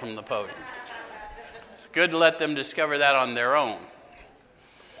tell from the podium. It's good to let them discover that on their own.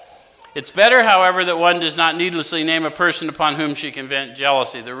 It's better, however, that one does not needlessly name a person upon whom she can vent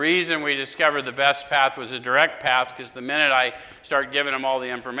jealousy. The reason we discovered the best path was a direct path, because the minute I start giving them all the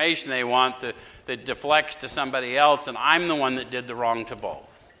information they want, that deflects to somebody else, and I'm the one that did the wrong to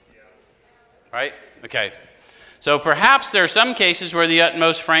both. Right? Okay. So perhaps there are some cases where the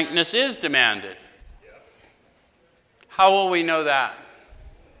utmost frankness is demanded. How will we know that?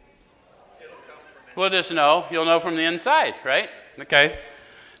 We'll just know. You'll know from the inside, right? Okay.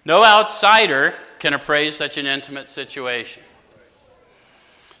 No outsider can appraise such an intimate situation.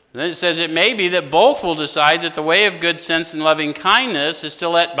 And then it says, it may be that both will decide that the way of good sense and loving kindness is to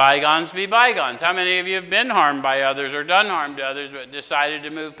let bygones be bygones. How many of you have been harmed by others or done harm to others but decided to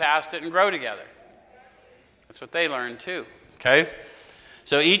move past it and grow together? That's what they learned too. Okay?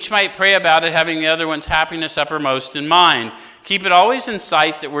 So each might pray about it, having the other one's happiness uppermost in mind. Keep it always in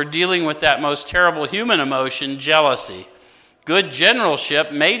sight that we're dealing with that most terrible human emotion, jealousy. Good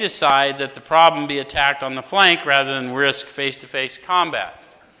generalship may decide that the problem be attacked on the flank rather than risk face-to-face combat.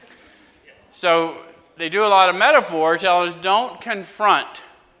 So they do a lot of metaphor telling us don't confront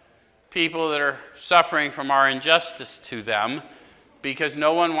people that are suffering from our injustice to them because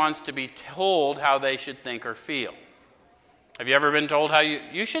no one wants to be told how they should think or feel. Have you ever been told how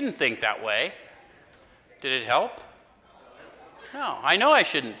you shouldn't think that way? Did it help? No. I know I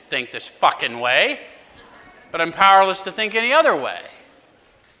shouldn't think this fucking way, but I'm powerless to think any other way.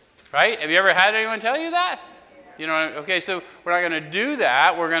 Right? Have you ever had anyone tell you that? You know, okay, so we're not going to do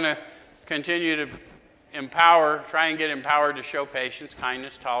that. We're going to continue to try and get empowered to show patience,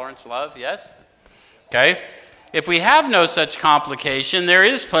 kindness, tolerance, love. Yes? Okay? If we have no such complication, there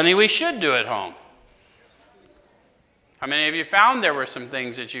is plenty we should do at home. How many of you found there were some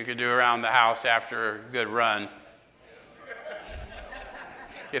things that you could do around the house after a good run?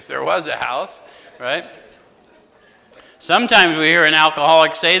 If there was a house, right? Sometimes we hear an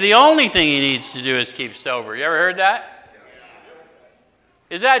alcoholic say the only thing he needs to do is keep sober. You ever heard that?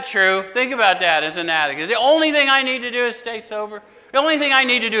 Is that true? Think about that as an addict. Is the only thing I need to do is stay sober? The only thing I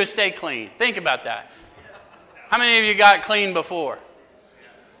need to do is stay clean. Think about that. How many of you got clean before?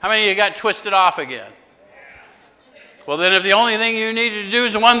 How many of you got twisted off again? Well, then if the only thing you need to do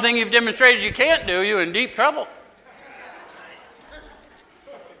is the one thing you've demonstrated you can't do, you're in deep trouble.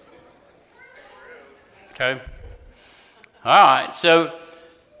 Okay. All right, so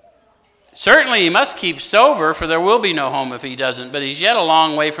certainly he must keep sober, for there will be no home if he doesn't, but he's yet a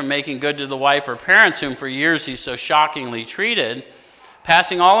long way from making good to the wife or parents whom for years he's so shockingly treated.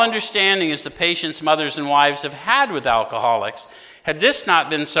 Passing all understanding is the patience mothers and wives have had with alcoholics. Had this not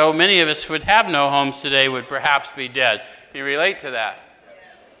been so, many of us would have no homes today, would perhaps be dead. Can you relate to that?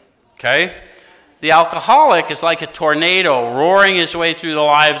 Okay? The alcoholic is like a tornado roaring his way through the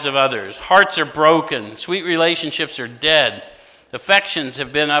lives of others. Hearts are broken. Sweet relationships are dead. Affections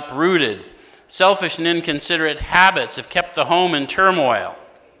have been uprooted. Selfish and inconsiderate habits have kept the home in turmoil.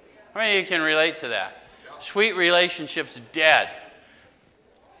 How many of you can relate to that? Sweet relationships dead.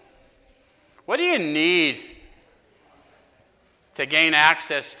 What do you need to gain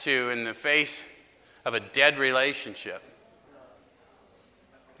access to in the face of a dead relationship?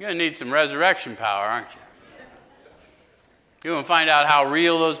 You're going to need some resurrection power, aren't you? You're going to find out how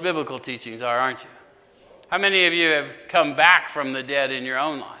real those biblical teachings are, aren't you? How many of you have come back from the dead in your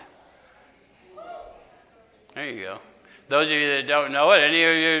own life? There you go. Those of you that don't know it, any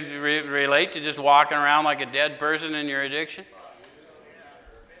of you relate to just walking around like a dead person in your addiction?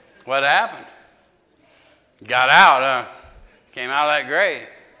 What happened? Got out, huh? Came out of that grave.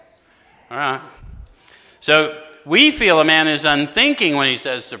 All right. So we feel a man is unthinking when he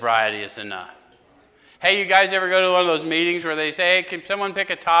says sobriety is enough. Hey, you guys ever go to one of those meetings where they say, hey, can someone pick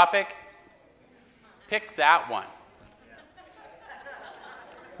a topic? Pick that one.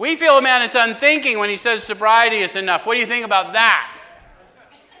 We feel a man is unthinking when he says sobriety is enough. What do you think about that?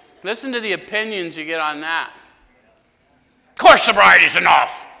 Listen to the opinions you get on that. Of course sobriety is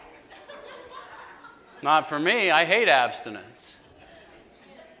enough. Not for me. I hate abstinence.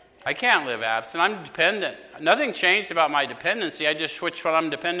 I can't live abstinent. I'm dependent. Nothing changed about my dependency. I just switched what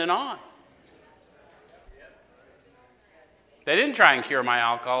I'm dependent on. They didn't try and cure my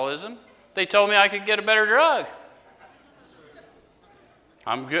alcoholism. They told me I could get a better drug.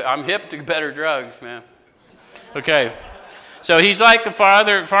 I'm good. I'm hip to better drugs, man. Okay. So he's like the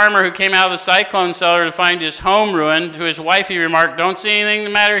farmer who came out of the cyclone cellar to find his home ruined. To his wife he remarked, don't see anything the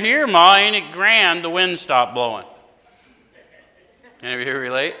matter here, Ma. Ain't it grand? The wind stopped blowing. Any of you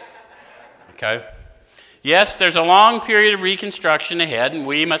relate? Okay. Yes, there's a long period of reconstruction ahead, and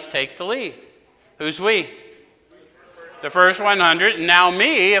we must take the lead. Who's we? The first 100, and now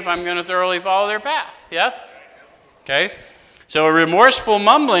me, if I'm going to thoroughly follow their path. Yeah? Okay? So a remorseful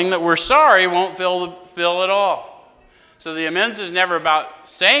mumbling that we're sorry won't fill the bill at all. So the amends is never about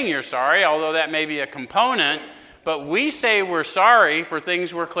saying you're sorry, although that may be a component, but we say we're sorry for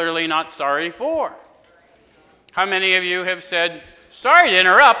things we're clearly not sorry for. How many of you have said, sorry to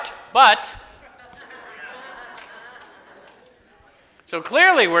interrupt, but... So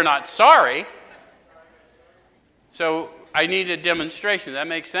clearly we're not sorry. So I need a demonstration. That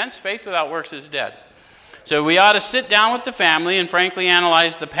makes sense? Faith without works is dead. So we ought to sit down with the family and frankly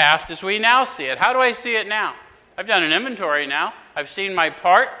analyze the past as we now see it. How do I see it now? I've done an inventory now. I've seen my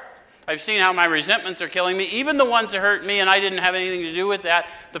part. I've seen how my resentments are killing me, even the ones that hurt me, and I didn't have anything to do with that.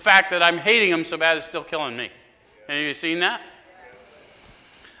 The fact that I'm hating them so bad is still killing me. Any of you seen that?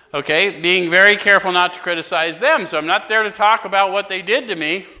 Okay, being very careful not to criticize them. So I'm not there to talk about what they did to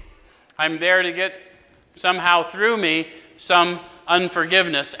me. I'm there to get somehow through me some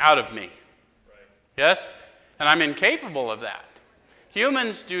unforgiveness out of me. Yes? And I'm incapable of that.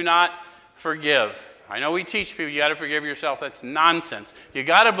 Humans do not forgive. I know we teach people you got to forgive yourself. That's nonsense. You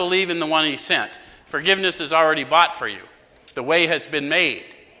got to believe in the one he sent. Forgiveness is already bought for you. The way has been made.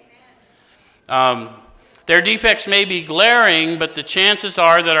 Their defects may be glaring, but the chances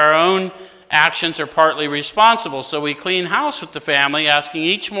are that our own actions are partly responsible. So we clean house with the family, asking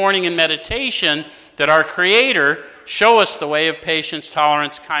each morning in meditation that our Creator show us the way of patience,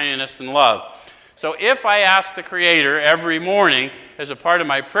 tolerance, kindness, and love. So if I ask the Creator every morning as a part of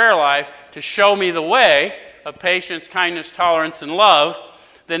my prayer life to show me the way of patience, kindness, tolerance, and love,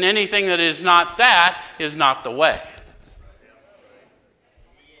 then anything that is not that is not the way.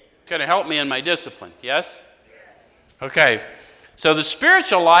 It's going to help me in my discipline, yes? Okay, so the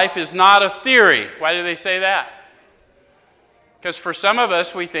spiritual life is not a theory. Why do they say that? Because for some of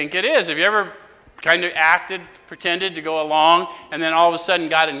us, we think it is. Have you ever kind of pretended to go along, and then all of a sudden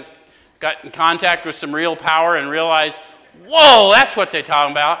got in contact with some real power and realized, whoa, that's what they're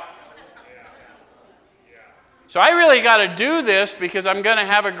talking about. So I really got to do this because I'm going to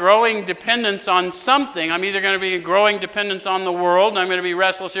have a growing dependence on something. I'm either going to be a growing dependence on the world, and I'm going to be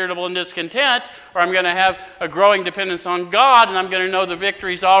restless, irritable, and discontent, or I'm going to have a growing dependence on God, and I'm going to know the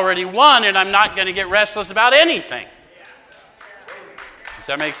victory's already won, and I'm not going to get restless about anything. Does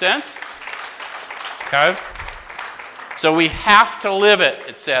that make sense? Okay. So we have to live it,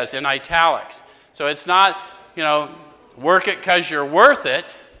 it says in italics. So it's not, work it because you're worth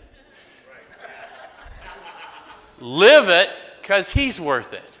it. Live it because he's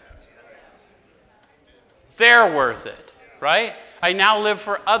worth it. They're worth it, right? I now live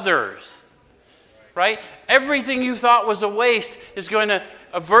for others, right? Everything you thought was a waste is going to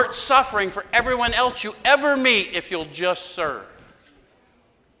avert suffering for everyone else you ever meet if you'll just serve.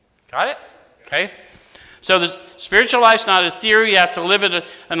 Got it? Okay. So the spiritual life's not a theory. You have to live it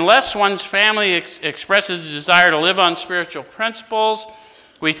unless one's family expresses a desire to live on spiritual principles.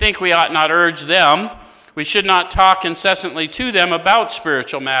 We think we ought not urge them. We should not talk incessantly to them about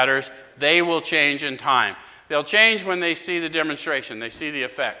spiritual matters. They will change in time. They'll change when they see the demonstration. They see the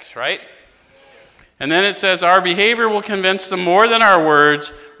effects, right? And then it says, our behavior will convince them more than our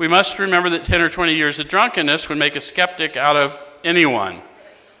words. We must remember that 10 or 20 years of drunkenness would make a skeptic out of anyone.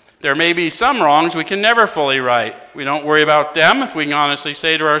 There may be some wrongs we can never fully right. We don't worry about them if we can honestly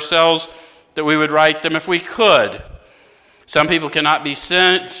say to ourselves that we would right them if we could. Some people cannot be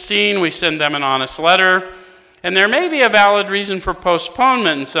seen. We send them an honest letter. And there may be a valid reason for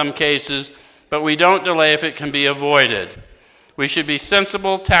postponement in some cases, but we don't delay if it can be avoided. We should be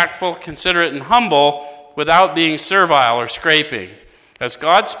sensible, tactful, considerate, and humble without being servile or scraping. As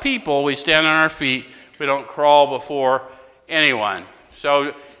God's people, we stand on our feet. We don't crawl before anyone.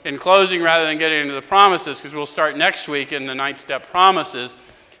 So in closing, rather than getting into the promises, because we'll start next week in the 9th step promises,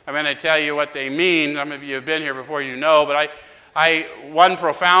 I'm going to tell you what they mean. Some of you have been here before, you know, but one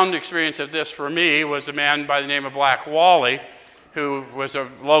profound experience of this for me was a man by the name of Black Wally, who was a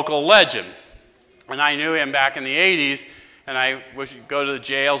local legend. And I knew him back in the 80s, and I would go to the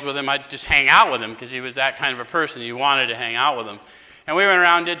jails with him. I'd just hang out with him because he was that kind of a person. You wanted to hang out with him. And we went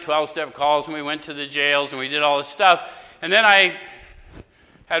around, did 12-step calls, and we went to the jails, and we did all this stuff. And then I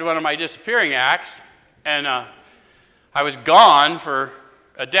had one of my disappearing acts, and I was gone for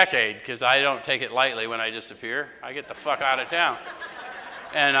a decade, because I don't take it lightly when I disappear. I get the fuck out of town.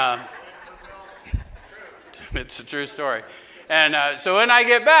 And it's a true story. And so when I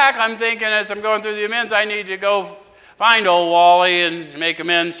get back, I'm thinking as I'm going through the amends, I need to go find old Wally and make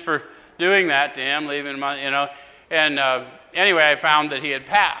amends for doing that to him, leaving him, And anyway, I found that he had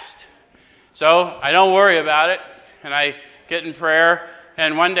passed. So I don't worry about it, and I get in prayer.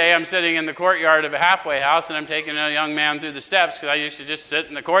 And one day I'm sitting in the courtyard of a halfway house, and I'm taking a young man through the steps, because I used to just sit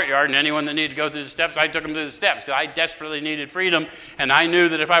in the courtyard, and anyone that needed to go through the steps, I took them through the steps, because I desperately needed freedom, and I knew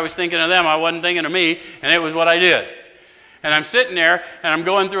that if I was thinking of them, I wasn't thinking of me, and it was what I did. And I'm sitting there, and I'm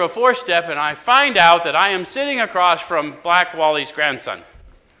going through a 4-step, and I find out that I am sitting across from Black Wally's grandson.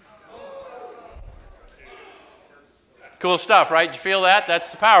 Cool stuff, right? Did you feel that?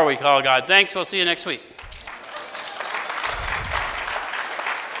 That's the power we call God. Thanks. We'll see you next week.